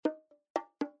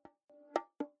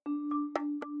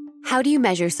How do you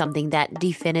measure something that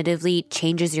definitively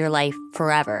changes your life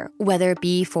forever, whether it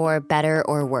be for better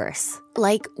or worse?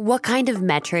 Like, what kind of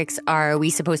metrics are we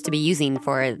supposed to be using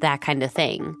for that kind of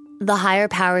thing? The higher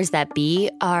powers that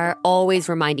be are always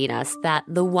reminding us that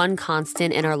the one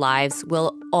constant in our lives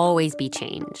will always be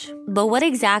change. But what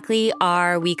exactly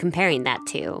are we comparing that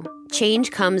to?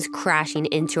 Change comes crashing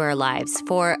into our lives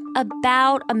for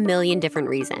about 1 million different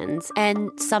reasons, and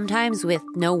sometimes with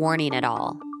no warning at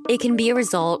all. It can be a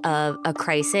result of a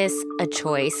crisis, a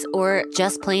choice, or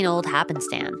just plain old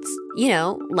happenstance. You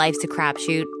know, life's a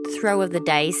crapshoot, throw of the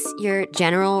dice, your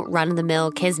general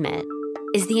run-of-the-mill kismet.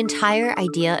 Is the entire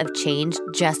idea of change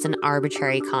just an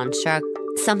arbitrary construct?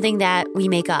 Something that we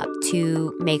make up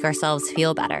to make ourselves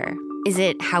feel better? Is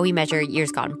it how we measure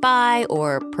years gone by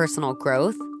or personal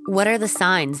growth? What are the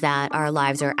signs that our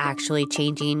lives are actually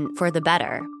changing for the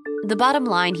better? The bottom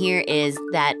line here is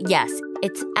that, yes,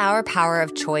 it's our power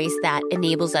of choice that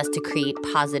enables us to create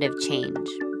positive change.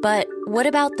 But what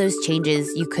about those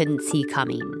changes you couldn't see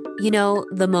coming? You know,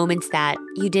 the moments that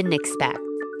you didn't expect.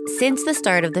 Since the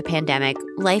start of the pandemic,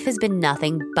 life has been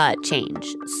nothing but change.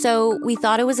 So we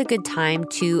thought it was a good time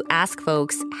to ask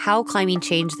folks how climbing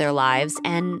changed their lives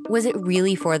and was it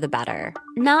really for the better?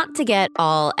 Not to get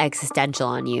all existential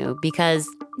on you because,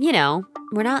 you know,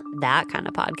 we're not that kind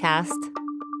of podcast.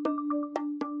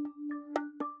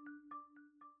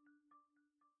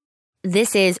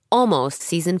 This is almost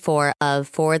season 4 of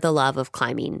For the Love of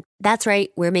Climbing. That's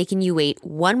right, we're making you wait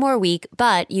 1 more week,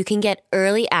 but you can get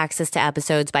early access to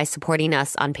episodes by supporting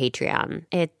us on Patreon.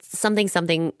 It's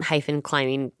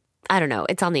something-climbing. I don't know,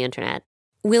 it's on the internet.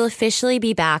 We'll officially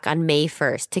be back on May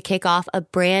 1st to kick off a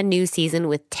brand new season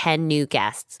with 10 new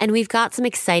guests. And we've got some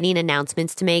exciting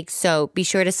announcements to make, so be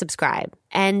sure to subscribe.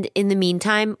 And in the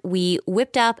meantime, we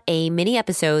whipped up a mini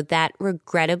episode that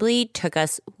regrettably took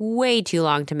us way too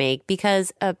long to make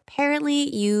because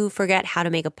apparently you forget how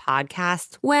to make a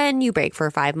podcast when you break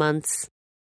for 5 months.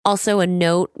 Also, a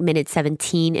note, minute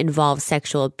 17 involves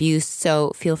sexual abuse,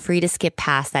 so feel free to skip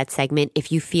past that segment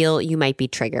if you feel you might be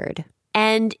triggered.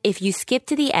 And if you skip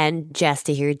to the end just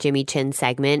to hear Jimmy Chin's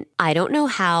segment, I don't know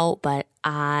how, but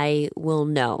I will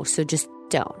know, so just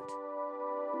don't.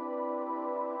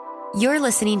 You're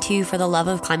listening to For the Love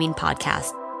of Climbing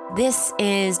podcast. This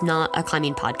is not a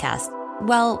climbing podcast.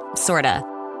 Well, sorta.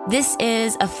 This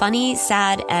is a funny,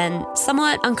 sad, and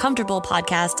somewhat uncomfortable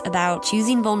podcast about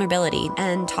choosing vulnerability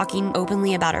and talking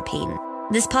openly about our pain.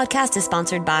 This podcast is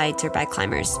sponsored by Dirtbag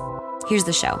Climbers. Here's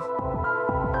the show.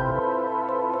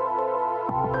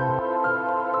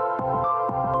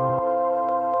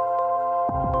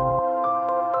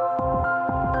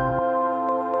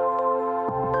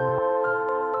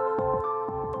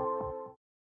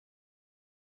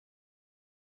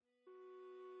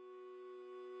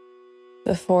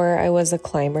 Before I was a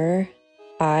climber,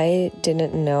 I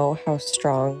didn't know how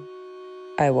strong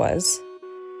I was.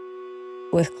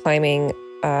 With climbing,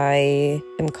 I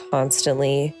am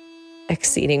constantly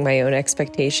exceeding my own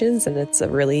expectations, and it's a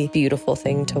really beautiful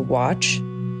thing to watch.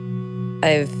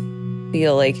 I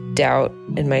feel like doubt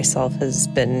in myself has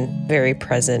been very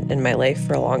present in my life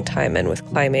for a long time, and with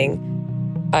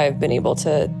climbing, I've been able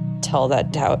to tell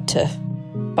that doubt to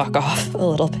fuck off a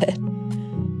little bit,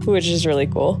 which is really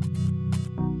cool.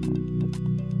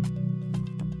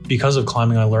 Because of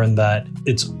climbing, I learned that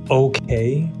it's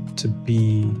okay to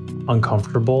be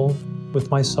uncomfortable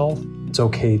with myself. It's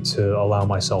okay to allow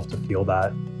myself to feel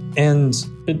that. And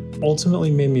it ultimately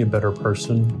made me a better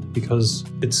person because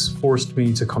it's forced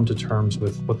me to come to terms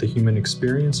with what the human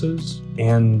experience is.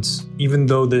 And even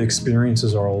though the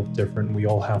experiences are all different, we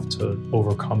all have to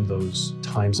overcome those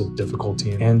times of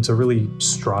difficulty and to really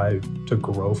strive to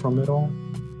grow from it all.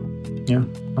 Yeah,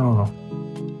 I don't know.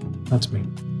 That's me.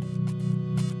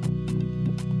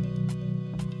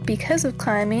 Because of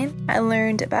climbing, I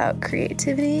learned about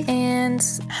creativity and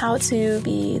how to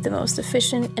be the most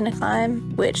efficient in a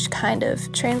climb, which kind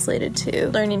of translated to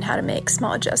learning how to make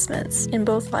small adjustments in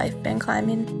both life and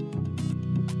climbing.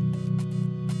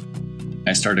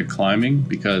 I started climbing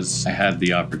because I had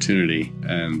the opportunity,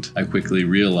 and I quickly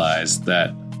realized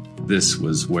that this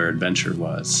was where adventure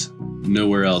was.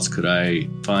 Nowhere else could I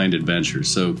find adventure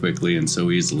so quickly and so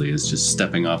easily as just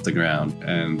stepping off the ground.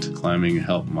 And climbing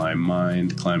helped my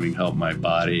mind, climbing helped my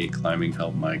body, climbing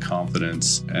helped my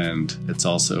confidence, and it's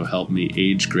also helped me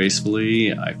age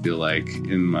gracefully. I feel like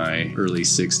in my early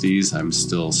 60s, I'm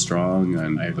still strong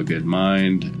and I have a good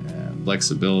mind and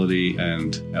flexibility,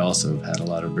 and I also have had a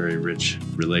lot of very rich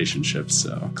relationships,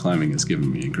 so climbing has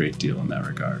given me a great deal in that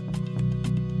regard.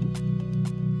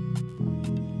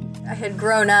 I had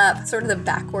grown up sort of the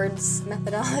backwards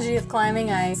methodology of climbing.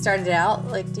 I started out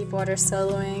like deep water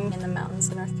soloing in the mountains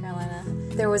of North Carolina.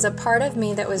 There was a part of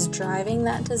me that was driving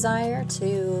that desire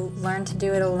to learn to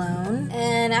do it alone.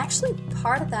 And actually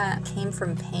part of that came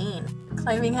from pain.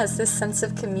 Climbing has this sense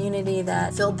of community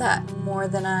that filled that more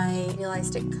than I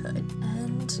realized it could.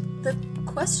 And the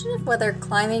question of whether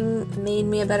climbing made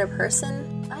me a better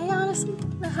person, I honestly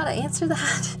don't know how to answer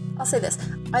that. I'll say this,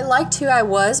 I liked who I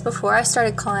was before I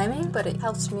started climbing, but it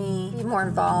helped me be more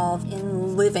involved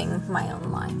in living my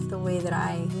own life the way that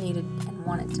I needed and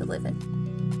wanted to live it.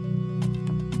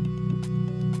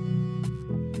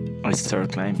 I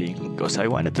started climbing because I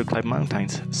wanted to climb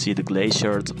mountains, see the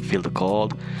glaciers, feel the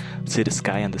cold, see the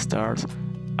sky and the stars.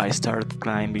 I started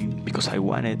climbing because I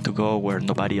wanted to go where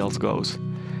nobody else goes.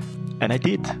 And I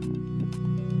did.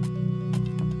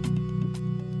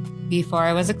 Before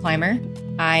I was a climber,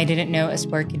 I didn't know a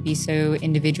sport could be so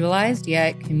individualized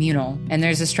yet communal. And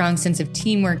there's a strong sense of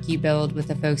teamwork you build with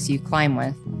the folks you climb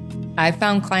with. I've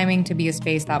found climbing to be a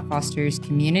space that fosters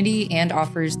community and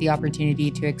offers the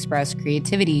opportunity to express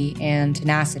creativity and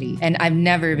tenacity. And I've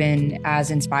never been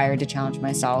as inspired to challenge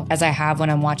myself as I have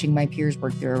when I'm watching my peers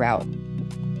work through a route.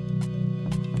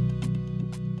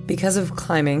 Because of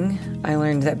climbing, I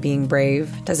learned that being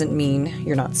brave doesn't mean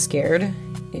you're not scared.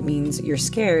 It means you're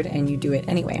scared and you do it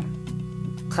anyway.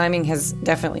 Climbing has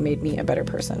definitely made me a better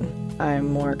person.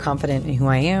 I'm more confident in who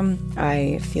I am.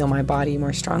 I feel my body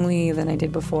more strongly than I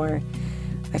did before.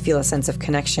 I feel a sense of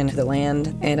connection to the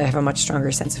land, and I have a much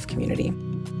stronger sense of community.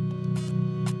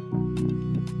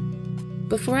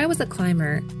 Before I was a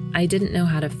climber, I didn't know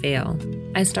how to fail.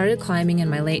 I started climbing in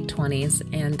my late 20s,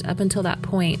 and up until that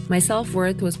point, my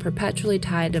self-worth was perpetually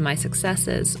tied to my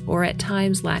successes, or at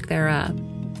times lack thereof.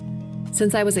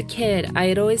 Since I was a kid, I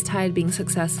had always tied being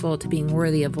successful to being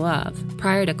worthy of love.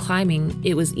 Prior to climbing,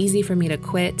 it was easy for me to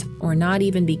quit or not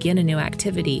even begin a new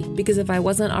activity, because if I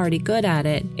wasn't already good at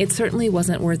it, it certainly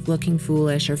wasn't worth looking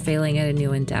foolish or failing at a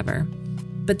new endeavor.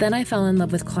 But then I fell in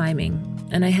love with climbing,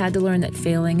 and I had to learn that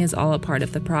failing is all a part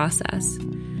of the process.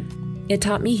 It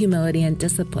taught me humility and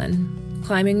discipline.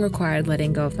 Climbing required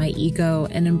letting go of my ego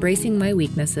and embracing my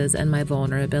weaknesses and my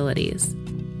vulnerabilities.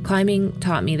 Climbing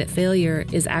taught me that failure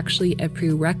is actually a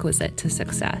prerequisite to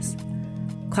success.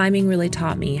 Climbing really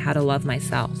taught me how to love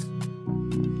myself.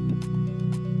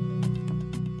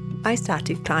 I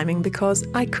started climbing because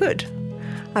I could.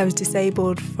 I was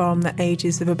disabled from the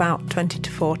ages of about 20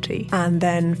 to 40 and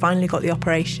then finally got the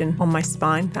operation on my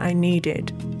spine that I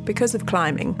needed. Because of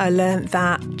climbing, I learned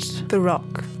that the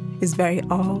rock is very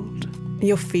old.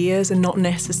 Your fears are not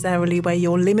necessarily where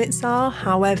your limits are.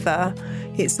 However,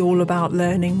 it's all about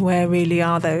learning where really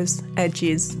are those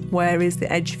edges. Where is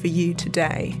the edge for you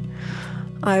today?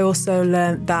 I also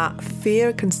learned that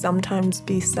fear can sometimes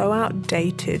be so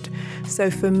outdated. So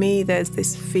for me, there's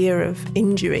this fear of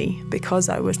injury because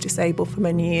I was disabled for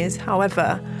many years.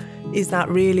 However, is that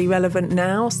really relevant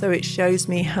now? So it shows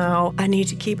me how I need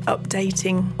to keep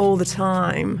updating all the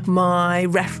time my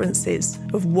references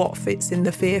of what fits in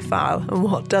the fear file and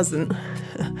what doesn't.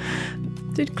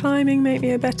 Did climbing make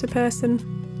me a better person?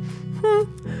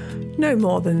 No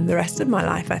more than the rest of my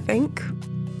life, I think.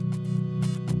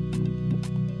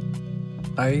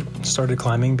 I started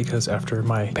climbing because after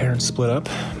my parents split up,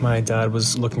 my dad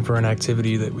was looking for an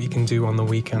activity that we can do on the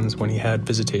weekends when he had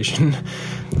visitation.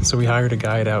 So we hired a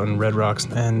guide out in Red Rocks,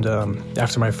 and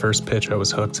after my first pitch, I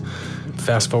was hooked.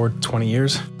 Fast forward 20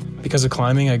 years. Because of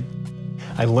climbing,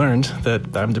 I learned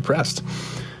that I'm depressed.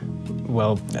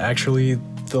 Well, actually,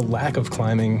 the lack of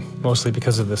climbing, mostly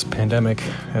because of this pandemic,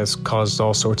 has caused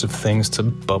all sorts of things to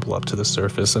bubble up to the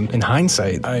surface. And in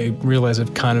hindsight, I realize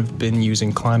I've kind of been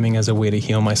using climbing as a way to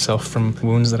heal myself from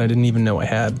wounds that I didn't even know I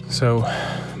had. So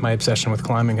my obsession with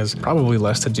climbing has probably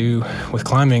less to do with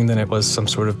climbing than it was some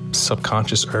sort of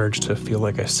subconscious urge to feel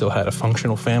like I still had a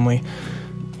functional family.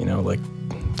 You know, like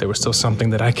there was still something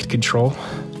that I could control.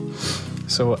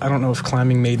 So I don't know if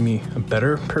climbing made me a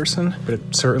better person, but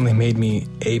it certainly made me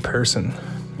a person.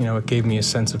 You know, it gave me a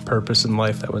sense of purpose in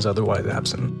life that was otherwise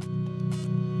absent.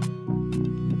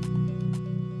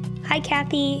 Hi,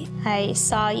 Kathy. I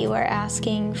saw you were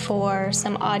asking for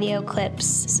some audio clips,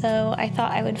 so I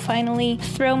thought I would finally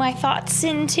throw my thoughts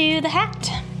into the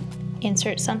hat.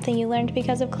 Insert something you learned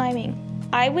because of climbing.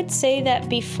 I would say that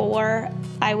before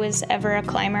I was ever a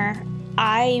climber,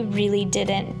 I really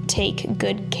didn't take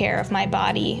good care of my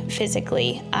body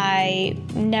physically. I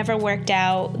never worked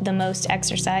out. The most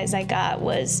exercise I got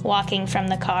was walking from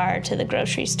the car to the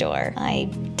grocery store.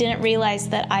 I didn't realize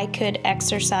that I could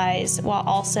exercise while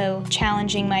also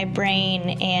challenging my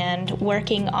brain and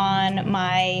working on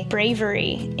my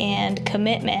bravery and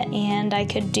commitment. And I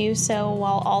could do so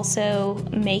while also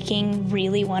making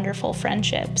really wonderful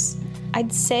friendships.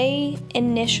 I'd say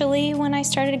initially when I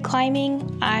started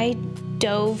climbing, I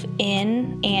dove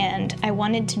in and I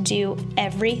wanted to do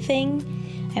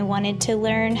everything. I wanted to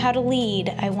learn how to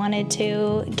lead. I wanted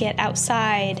to get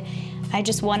outside. I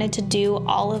just wanted to do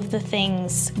all of the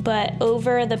things. But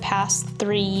over the past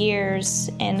 3 years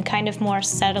and kind of more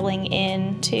settling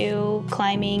into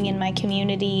climbing in my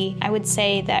community, I would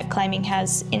say that climbing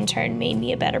has in turn made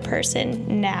me a better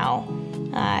person now.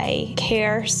 I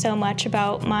care so much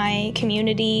about my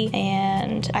community,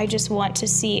 and I just want to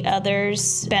see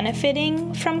others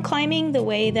benefiting from climbing the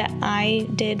way that I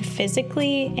did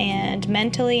physically and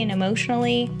mentally and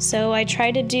emotionally. So I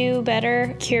try to do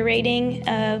better, curating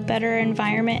a better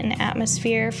environment and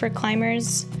atmosphere for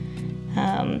climbers.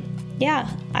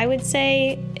 I would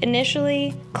say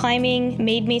initially climbing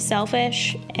made me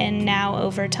selfish, and now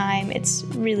over time it's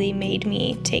really made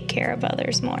me take care of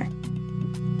others more.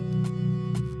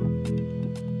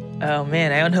 Oh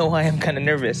man, I don't know why I'm kind of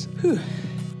nervous.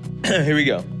 Here we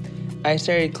go. I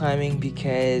started climbing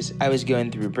because I was going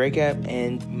through a breakup,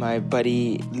 and my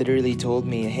buddy literally told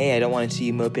me, hey, I don't want to see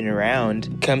you moping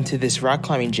around. Come to this rock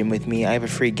climbing gym with me. I have a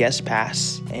free guest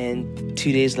pass. And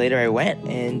 2 days later I went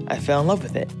and I fell in love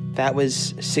with it. That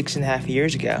was 6.5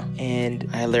 years ago. And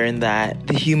I learned that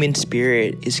the human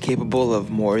spirit is capable of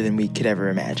more than we could ever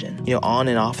imagine, on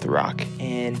and off the rock.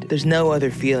 And there's no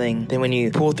other feeling than when you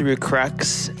pull through a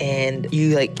crux and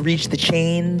you reach the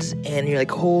chains and you're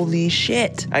like, holy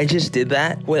shit, I just did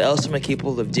that. What else am I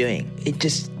capable of doing? It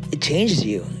changes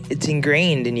you. It's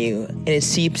ingrained in you, and it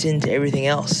seeps into everything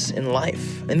else in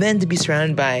life. And then to be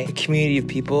surrounded by a community of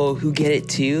people who get it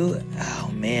too,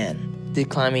 oh man. Did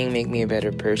climbing make me a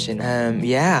better person?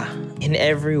 Yeah, in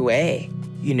every way.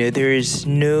 There is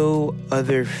no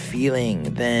other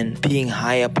feeling than being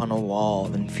high up on a wall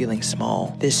and feeling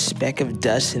small. This speck of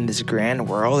dust in this grand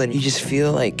world, and you just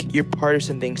feel like you're part of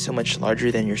something so much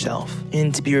larger than yourself.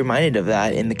 And to be reminded of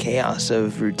that in the chaos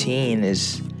of routine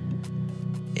is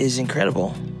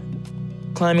incredible.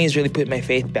 Climbing has really put my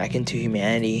faith back into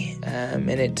humanity, and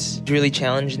it's really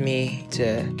challenged me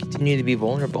to continue to be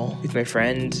vulnerable with my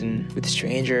friends and with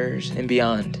strangers and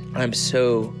beyond. I'm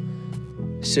so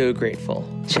grateful.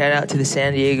 Shout out to the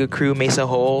San Diego crew, Mesa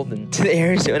Hold, and to the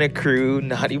Arizona crew,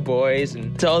 Naughty Boys,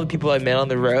 and to all the people I met on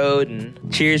the road, and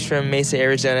cheers from Mesa,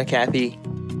 Arizona, Kathy.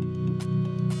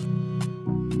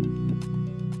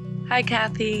 Hi,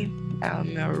 Kathy.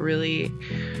 I'm a really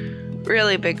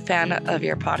big fan of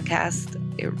your podcast.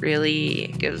 It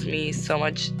really gives me so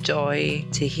much joy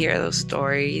to hear those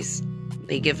stories.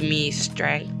 They give me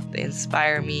strength, they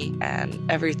inspire me,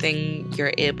 and everything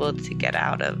you're able to get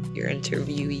out of your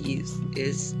interviewees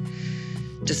is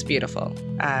just beautiful.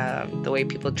 The way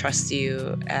people trust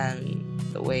you and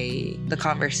the way the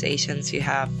conversations you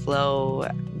have flow,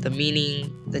 the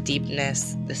meaning, the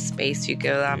deepness, the space you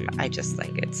give them, I just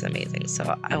think it's amazing.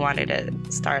 So I wanted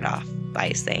to start off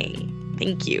by saying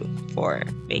thank you for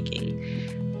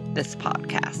making this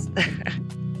podcast.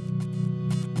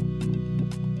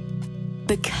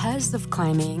 Because of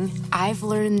climbing, I've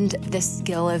learned the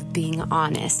skill of being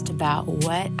honest about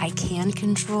what I can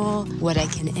control, what I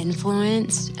can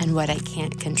influence, and what I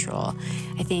can't control.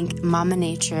 I think Mama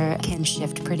Nature can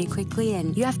shift pretty quickly,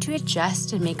 and you have to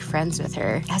adjust and make friends with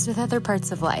her, as with other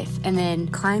parts of life. And then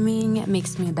climbing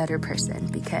makes me a better person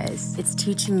because it's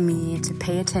teaching me to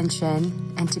pay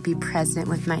attention and to be present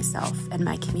with myself and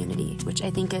my community, which I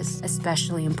think is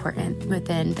especially important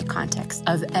within the context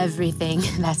of everything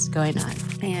that's going on.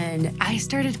 And I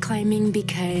started climbing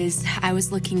because I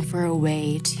was looking for a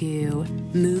way to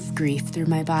move grief through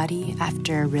my body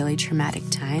after a really traumatic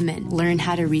time and learn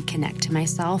how to reconnect to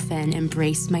myself and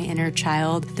embrace my inner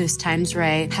child. Those times where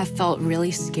I have felt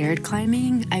really scared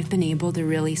climbing, I've been able to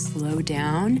really slow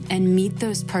down and meet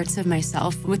those parts of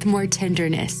myself with more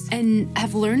tenderness, and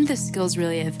have learned the skills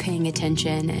really of paying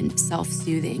attention and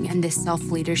self-soothing and this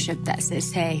self-leadership that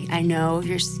says, hey, I know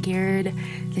you're scared,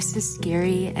 this is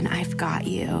scary, and I've got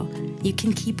you. You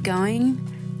can keep going,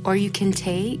 or you can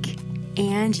take,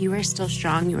 and you are still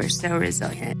strong. You are so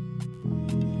resilient.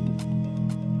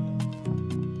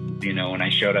 When I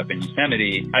showed up in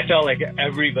Yosemite, I felt like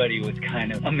everybody was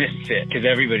kind of a misfit because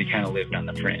everybody kind of lived on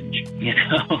the fringe,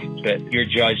 But you're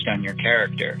judged on your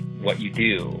character, what you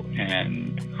do,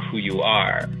 and who you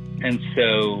are. And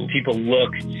so people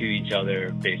look to each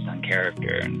other based on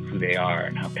character and who they are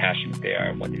and how passionate they are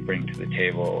and what they bring to the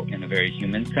table in a very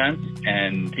human sense.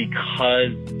 And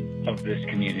because of this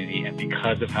community and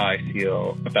because of how I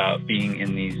feel about being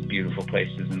in these beautiful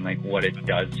places and like what it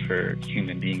does for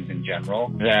human beings in general,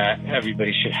 that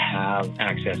everybody should have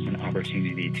access and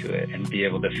opportunity to it and be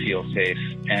able to feel safe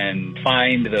and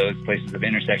find those places of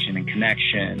intersection and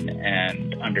connection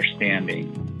and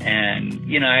understanding. And,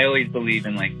 you know, I always believe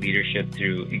in like leadership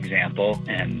through example,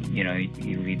 and, you know,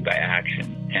 you lead by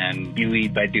action and you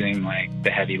lead by doing like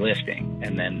the heavy lifting,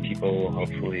 and then people will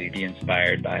hopefully be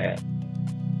inspired by it.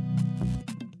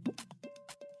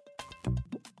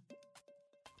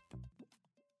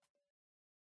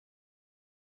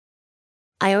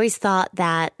 I always thought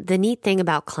that the neat thing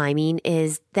about climbing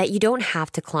is that you don't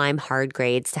have to climb hard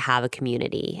grades to have a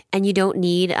community, and you don't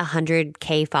need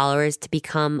 100K followers to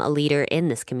become a leader in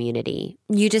this community.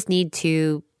 You just need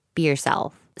to be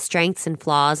yourself, strengths and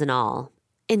flaws and all.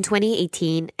 In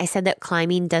 2018, I said that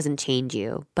climbing doesn't change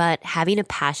you, but having a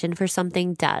passion for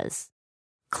something does.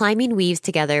 Climbing weaves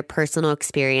together personal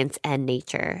experience and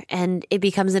nature, and it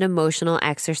becomes an emotional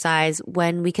exercise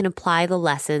when we can apply the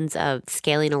lessons of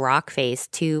scaling a rock face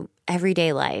to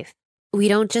everyday life. We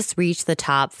don't just reach the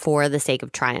top for the sake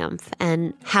of triumph,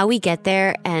 and how we get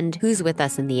there and who's with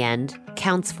us in the end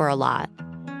counts for a lot.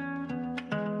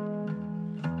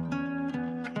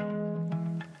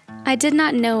 I did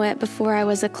not know it before I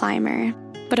was a climber,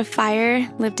 but a fire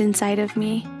lived inside of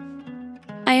me.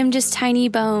 I am just tiny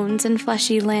bones and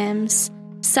fleshy limbs,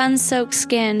 sun-soaked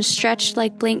skin stretched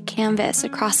like blank canvas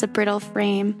across a brittle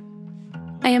frame.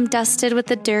 I am dusted with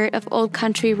the dirt of old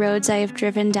country roads I have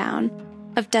driven down,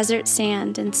 of desert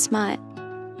sand and smut.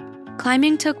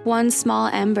 Climbing took one small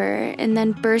ember and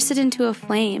then bursted into a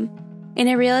flame, and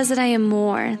I realized that I am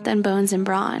more than bones and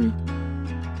brawn.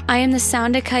 I am the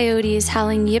sound of coyotes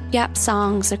howling yip-yap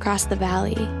songs across the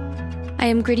valley. I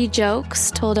am gritty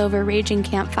jokes told over raging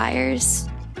campfires.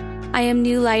 I am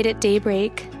new light at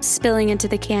daybreak, spilling into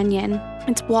the canyon,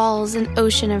 its walls an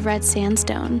ocean of red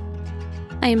sandstone.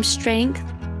 I am strength,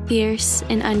 fierce,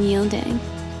 and unyielding.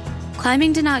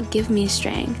 Climbing did not give me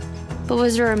strength, but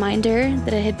was a reminder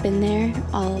that it had been there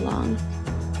all along.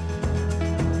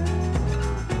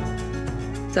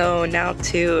 So now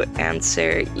to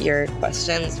answer your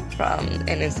questions from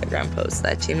an Instagram post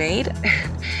that you made.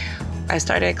 I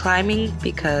started climbing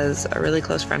because a really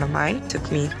close friend of mine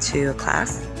took me to a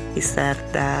class. He said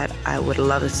that I would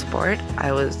love the sport.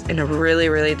 I was in a really,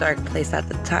 really dark place at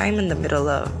the time in the middle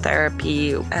of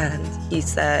therapy. And he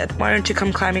said, why don't you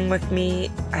come climbing with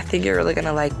me? I think you're really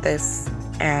gonna like this.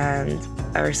 And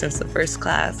ever since the first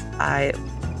class, I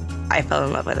fell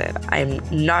in love with it. I'm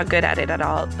not good at it at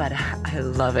all, but I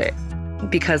love it.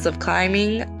 Because of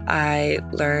climbing, I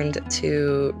learned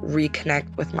to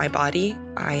reconnect with my body.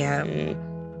 I am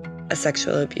a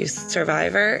sexual abuse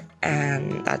survivor,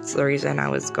 and that's the reason I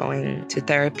was going to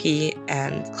therapy,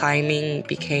 and climbing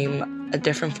became a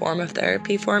different form of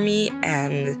therapy for me,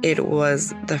 and it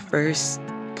was the first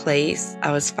place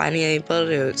I was finally able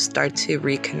to start to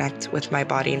reconnect with my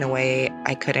body in a way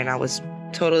I couldn't. I was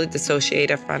totally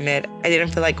dissociated from it. I didn't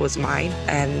feel like it was mine,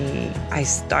 and I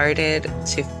started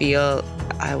to feel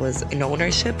I was in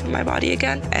ownership of my body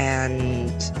again,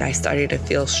 and I started to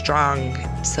feel strong.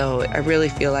 So I really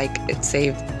feel like it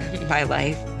saved my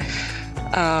life.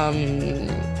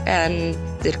 And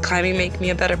did climbing make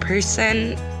me a better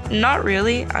person? Not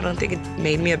really. I don't think it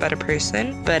made me a better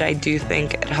person, but I do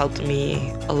think it helped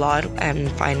me a lot.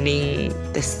 And finding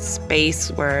this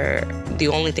space where the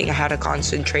only thing I had to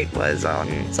concentrate was on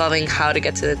solving how to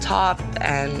get to the top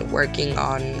and working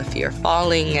on the fear of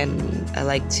falling. And I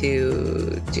like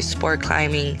to do sport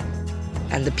climbing.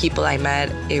 And the people I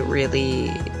met,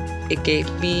 it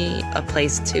gave me a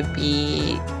place to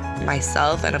be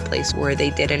myself and a place where they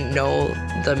didn't know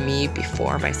the me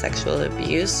before my sexual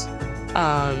abuse.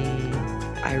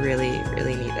 I really,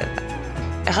 really needed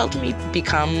that. It helped me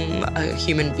become a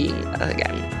human being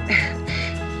again.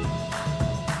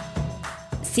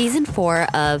 Season 4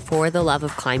 of For the Love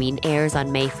of Climbing airs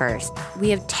on May 1st. We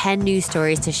have 10 new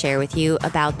stories to share with you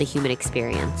about the human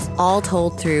experience, all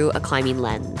told through a climbing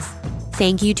lens.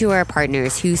 Thank you to our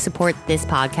partners who support this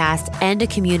podcast and a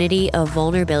community of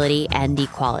vulnerability and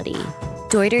equality.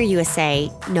 Deuter USA,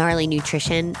 Gnarly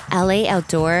Nutrition, LA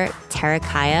Outdoor,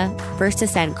 Terrakaya, First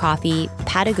Ascent Coffee,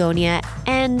 Patagonia,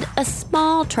 and a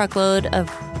small truckload of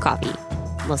coffee.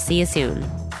 We'll see you soon.